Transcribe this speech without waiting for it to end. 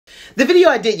The video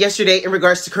I did yesterday in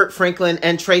regards to Kirk Franklin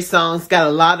and Trey Songz got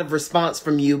a lot of response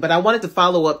from you, but I wanted to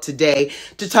follow up today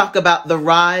to talk about the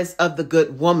rise of the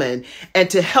good woman and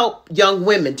to help young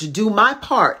women, to do my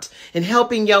part in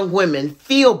helping young women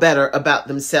feel better about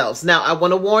themselves. Now, I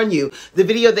want to warn you, the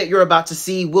video that you're about to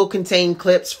see will contain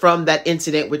clips from that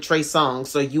incident with Trey Songz,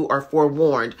 so you are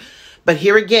forewarned. But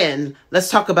here again, let's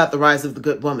talk about the rise of the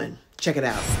good woman. Check it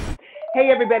out. Hey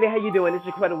everybody, how you doing? It's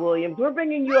Jaquetta Williams. We're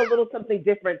bringing you a little something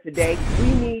different today.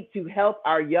 We need to help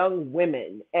our young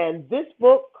women. And this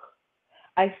book,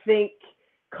 I think,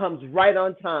 comes right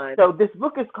on time. So this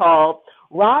book is called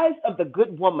Rise of the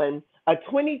Good Woman, a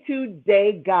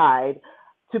 22-day guide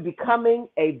to becoming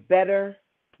a better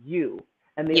you.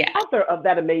 And the author of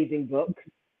that amazing book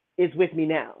is with me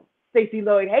now, Stacey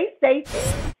Lloyd. Hey,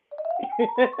 Stacey.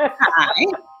 Hi.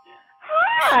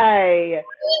 Hi. What are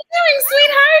you doing,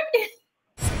 sweetheart?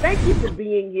 Thank you for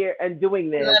being here and doing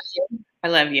this. I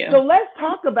love you. So let's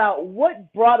talk about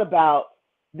what brought about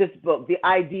this book, the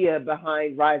idea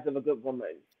behind Rise of a Good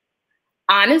Woman.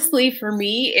 Honestly, for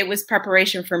me, it was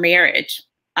preparation for marriage.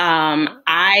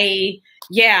 I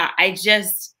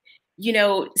just,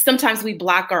 sometimes we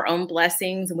block our own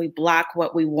blessings and we block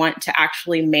what we want to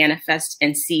actually manifest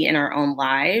and see in our own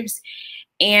lives.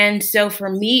 And so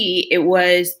for me, it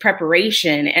was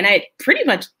preparation. And I pretty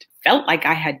much felt like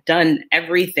I had done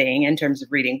everything in terms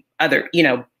of reading other,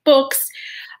 books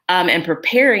and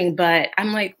preparing. But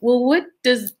I'm like, well, what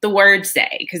does the word say?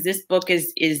 Because this book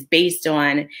is based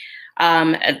on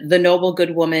the noble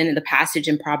good woman in the passage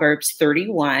in Proverbs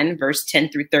 31, verse 10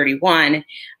 through 31,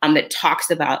 that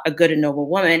talks about a good and noble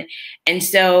woman. And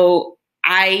so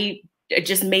I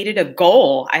just made it a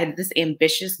goal. I had this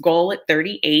ambitious goal at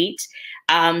 38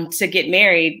 to get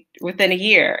married within a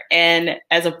year. And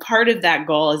as a part of that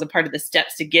goal, as a part of the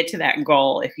steps to get to that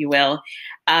goal, if you will,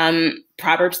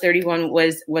 Proverbs 31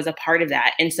 was a part of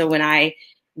that. And so when I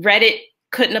read it,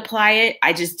 couldn't apply it,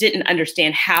 I just didn't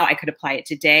understand how I could apply it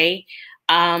today.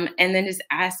 And then just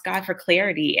asked God for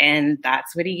clarity. And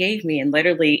that's what he gave me, and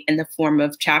literally in the form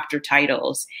of chapter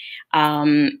titles.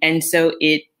 And so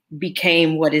it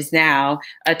became what is now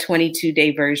a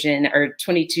 22-day version or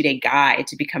 22-day guide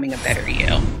to becoming a better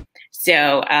you.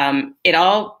 So it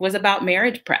all was about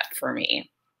marriage prep for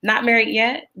me. Not married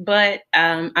yet, but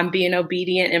I'm being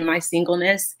obedient in my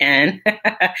singleness and,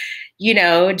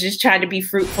 just trying to be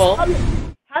fruitful.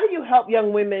 How do you help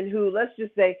young women who, let's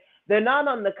just say, they're not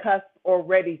on the cusp or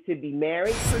ready to be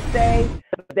married per se,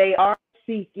 but they are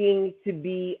seeking to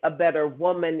be a better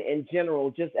woman in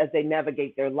general, just as they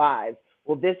navigate their lives?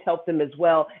 Will this help them as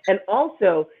well? And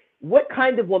also, what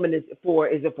kind of woman is it for?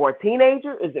 Is it for a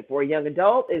teenager? Is it for a young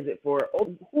adult? Is it for,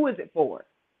 who is it for?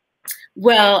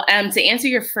 Well, to answer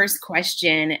your first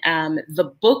question,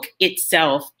 the book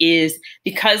itself is,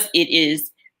 because it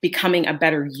is becoming a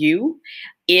better you,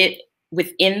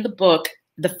 within the book,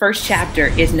 the first chapter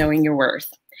is knowing your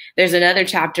worth. There's another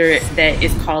chapter that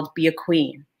is called Be a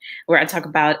Queen, where I talk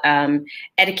about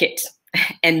etiquette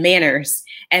and manners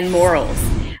and morals.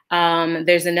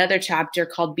 There's another chapter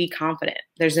called Be Confident.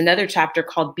 There's another chapter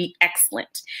called Be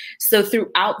Excellent. So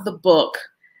throughout the book,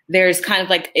 there's kind of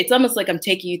like, it's almost like I'm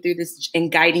taking you through this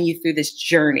and guiding you through this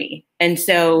journey. And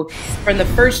so from the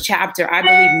first chapter, I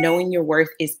believe knowing your worth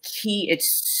is key. It's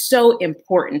so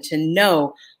important to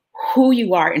know who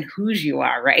you are and whose you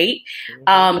are, right?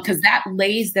 Because that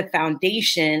lays the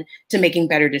foundation to making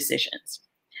better decisions.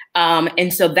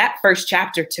 And so that first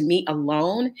chapter, to me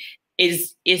alone,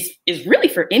 is really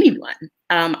for anyone.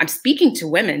 I'm speaking to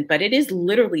women, but it is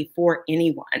literally for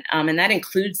anyone. And that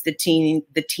includes the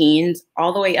teens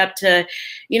all the way up to,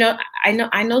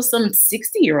 I know some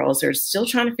 60-year-olds are still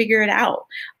trying to figure it out.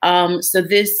 So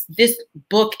this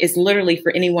book is literally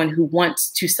for anyone who wants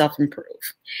to self-improve.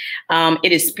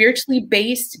 It is spiritually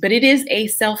based, but it is a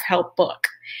self-help book.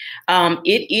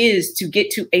 It is to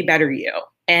get to a better you.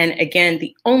 And again,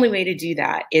 the only way to do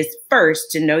that is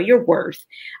first to know your worth.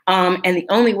 And the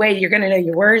only way you're going to know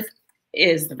your worth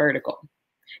is the vertical.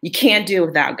 You can't do it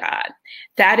without God.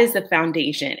 That is the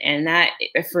foundation. And that,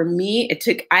 for me,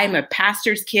 I'm a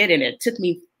pastor's kid, and it took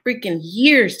me freaking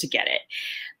years to get it.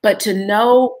 But to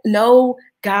know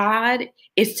God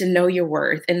is to know your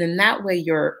worth. And then that way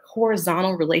your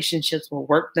horizontal relationships will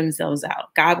work themselves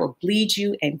out. God will lead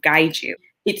you and guide you.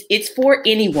 It's for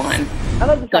anyone. I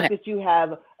love the fact that you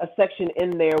have a section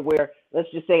in there where, let's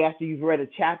just say after you've read a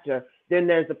chapter, then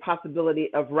there's a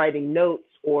possibility of writing notes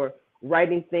or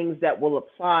writing things that will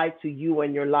apply to you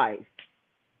and your life.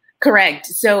 Correct.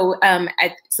 So,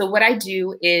 so what I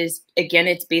do is, again,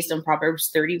 it's based on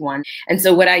Proverbs 31. And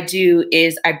so what I do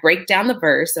is I break down the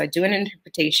verse. So I do an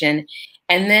interpretation,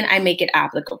 and then I make it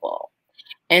applicable.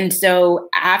 And so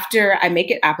after I make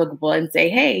it applicable and say,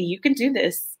 hey, you can do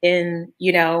this in,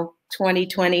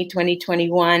 2020,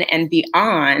 2021 and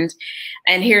beyond,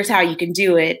 and here's how you can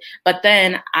do it. But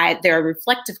then there are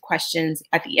reflective questions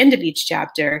at the end of each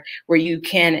chapter where you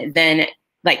can then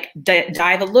like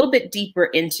dive a little bit deeper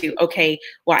into, okay,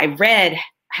 well, I read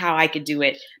how I could do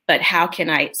it, but how can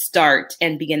I start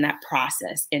and begin that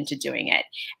process into doing it?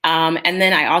 And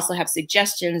then I also have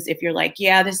suggestions if you're like,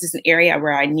 yeah, this is an area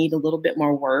where I need a little bit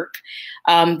more work.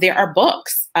 There are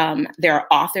books. There are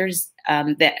authors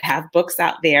that have books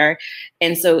out there.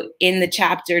 And so in the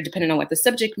chapter, depending on what the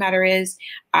subject matter is,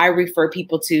 I refer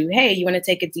people to, hey, you want to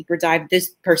take a deeper dive? This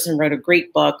person wrote a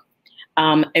great book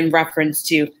in reference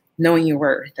to knowing your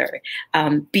worth or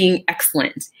being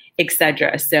excellent,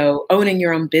 etc. So owning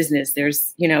your own business,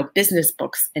 there's, business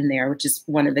books in there, which is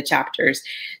one of the chapters.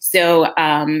 So,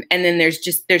 and then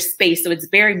there's space. So it's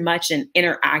very much an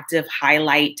interactive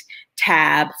highlight,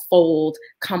 tab, fold,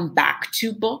 come back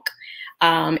to book.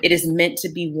 It is meant to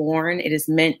be worn. It is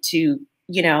meant to,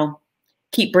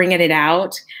 keep bringing it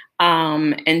out.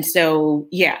 And so,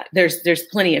 yeah, there's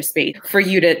plenty of space for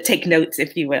you to take notes,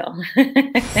 if you will.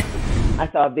 I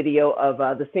saw a video of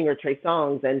the singer Trey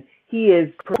Songz, and he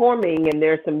is performing, and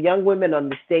there's some young women on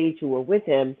the stage who are with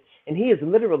him, and he is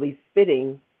literally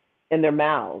spitting in their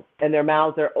mouths, and their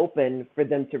mouths are open for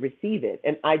them to receive it.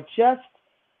 And I just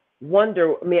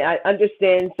wonder, I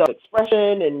understand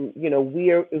self-expression, and,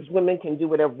 we as women can do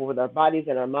whatever with our bodies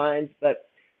and our minds, but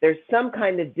there's some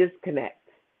kind of disconnect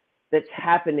that's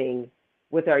happening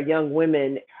with our young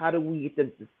women. How do we get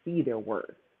them to see their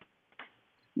worth?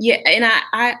 Yeah, and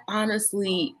I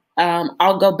honestly,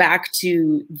 I'll go back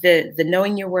to the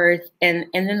knowing your worth and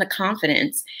then the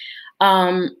confidence,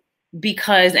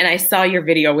 because, and I saw your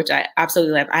video, which I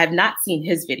absolutely love. I have not seen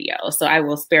his video, so I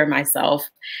will spare myself.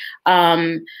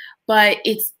 But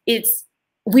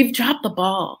we've dropped the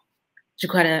ball,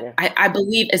 Jaquetta. Yeah. I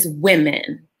believe as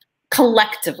women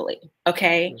collectively,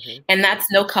 okay, and that's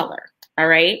no color. All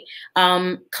right.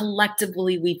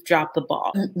 Collectively, we've dropped the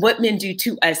ball. What men do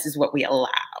to us is what we allow.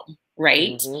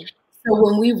 Right. So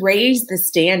when we raise the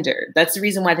standard, that's the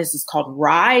reason why this is called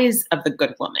Rise of the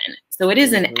Good Woman. So it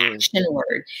is an action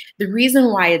word. The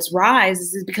reason why it's rise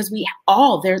is because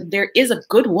there is a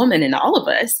good woman in all of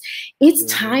us. It's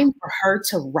time for her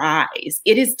to rise.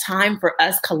 It is time for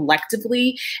us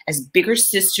collectively as bigger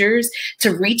sisters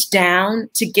to reach down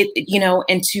to get,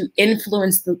 and to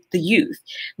influence the youth.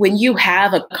 When you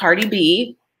have a Cardi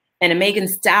B and a Megan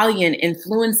Stallion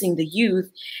influencing the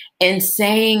youth and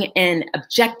saying and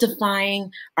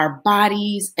objectifying our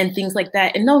bodies and things like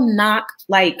that. And no knock,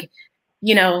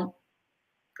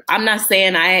 I'm not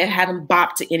saying I haven't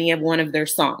bopped to any of one of their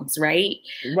songs, right?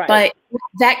 But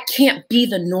that can't be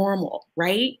the normal,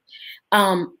 right?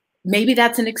 Maybe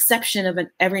that's an exception of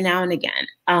every now and again.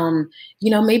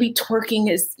 Maybe twerking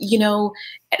is,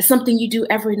 something you do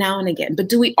every now and again. But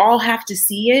do we all have to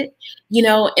see it?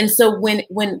 And so when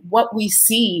what we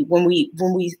see, when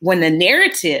the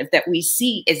narrative that we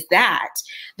see is that,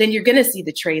 then you're gonna see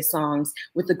the Trey Songz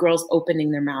with the girls opening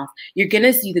their mouth. You're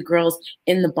gonna see the girls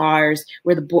in the bars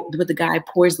where the guy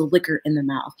pours the liquor in the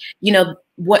mouth.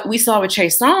 What we saw with Trey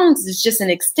Songz is just an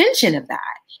extension of that.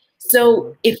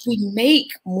 So if we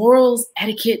make morals,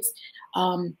 etiquettes,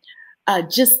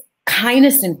 just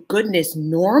kindness and goodness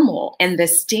normal and the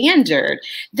standard,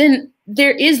 then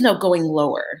there is no going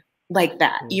lower like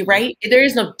that. You right? There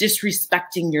is no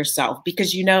disrespecting yourself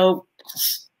because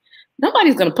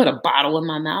nobody's gonna put a bottle in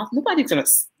my mouth. Nobody's gonna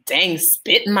dang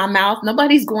spit in my mouth.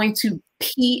 Nobody's going to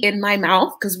pee in my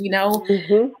mouth because we know.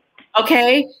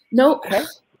 Okay, no. Okay.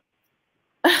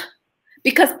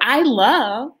 Because I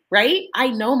love, right? I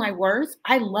know my worth.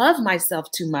 I love myself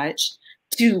too much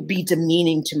to be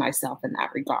demeaning to myself in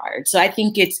that regard. So I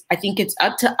think it's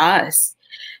up to us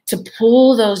to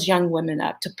pull those young women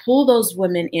up, to pull those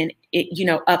women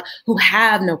up who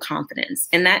have no confidence.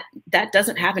 And that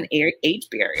doesn't have an age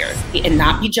barrier, and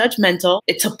not be judgmental,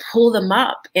 to pull them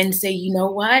up and say, you know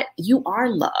what? You are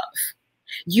love.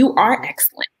 You are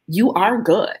excellent. You are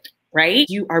good. Right?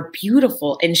 You are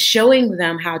beautiful, and showing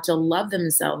them how to love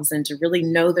themselves and to really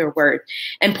know their worth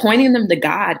and pointing them to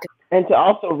God. And to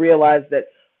also realize that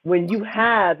when you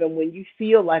have and when you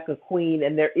feel like a queen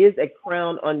and there is a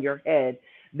crown on your head,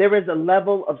 there is a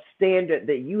level of standard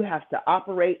that you have to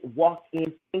operate, walk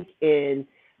in, think in,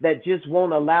 that just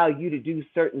won't allow you to do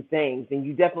certain things. And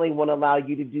you definitely won't allow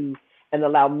you to do and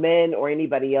allow men or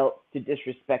anybody else to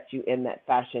disrespect you in that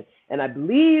fashion. And I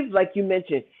believe, like you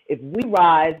mentioned, if we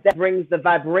rise, that brings the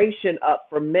vibration up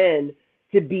for men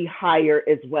to be higher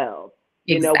as well.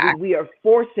 You know, Exactly. we are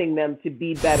forcing them to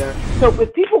be better. So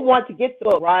if people want to get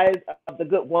the Rise of the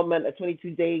Good Woman, a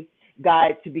 22-day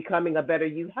guide to becoming a better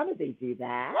you, how do they do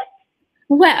that?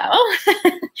 Well,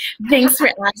 thanks for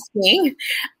asking.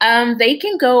 They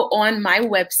can go on my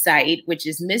website, which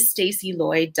is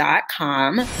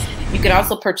missstacyloyd.com. You can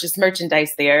also purchase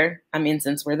merchandise there. I mean,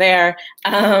 since we're there,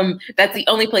 that's the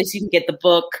only place you can get the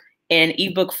book in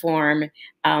ebook form,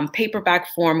 paperback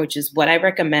form, which is what I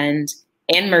recommend,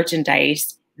 and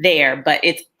merchandise there. But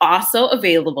it's also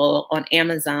available on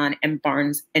Amazon and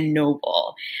Barnes and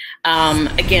Noble.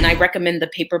 Again, I recommend the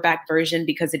paperback version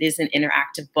because it is an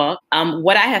interactive book.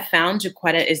 What I have found,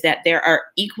 Jaquetta, is that there are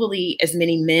equally as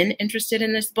many men interested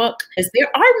in this book as there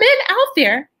are men out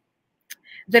there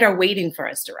that are waiting for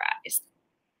us to rise.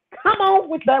 Come on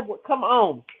with that. Come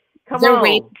on. They're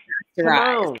waiting for us to Come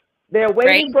rise. on. They're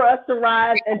waiting Right? for us to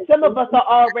rise, and some of us are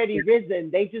already risen.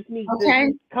 They just need Okay.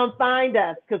 to come find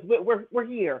us because we're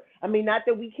here. I mean, not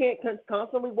that we can't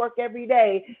constantly work every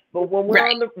day, but when we're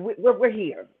Right. on the we're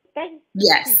here. Okay.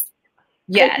 Yes. Thank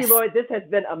you, Yes. Lloyd. This has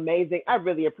been amazing. I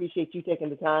really appreciate you taking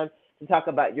the time to talk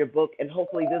about your book, and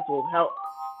hopefully this will help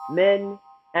men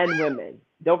and women.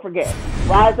 Don't forget,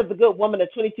 Rise of the Good Woman, a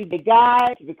 22-day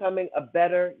guide to becoming a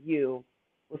better you.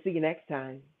 We'll see you next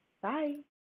time. Bye.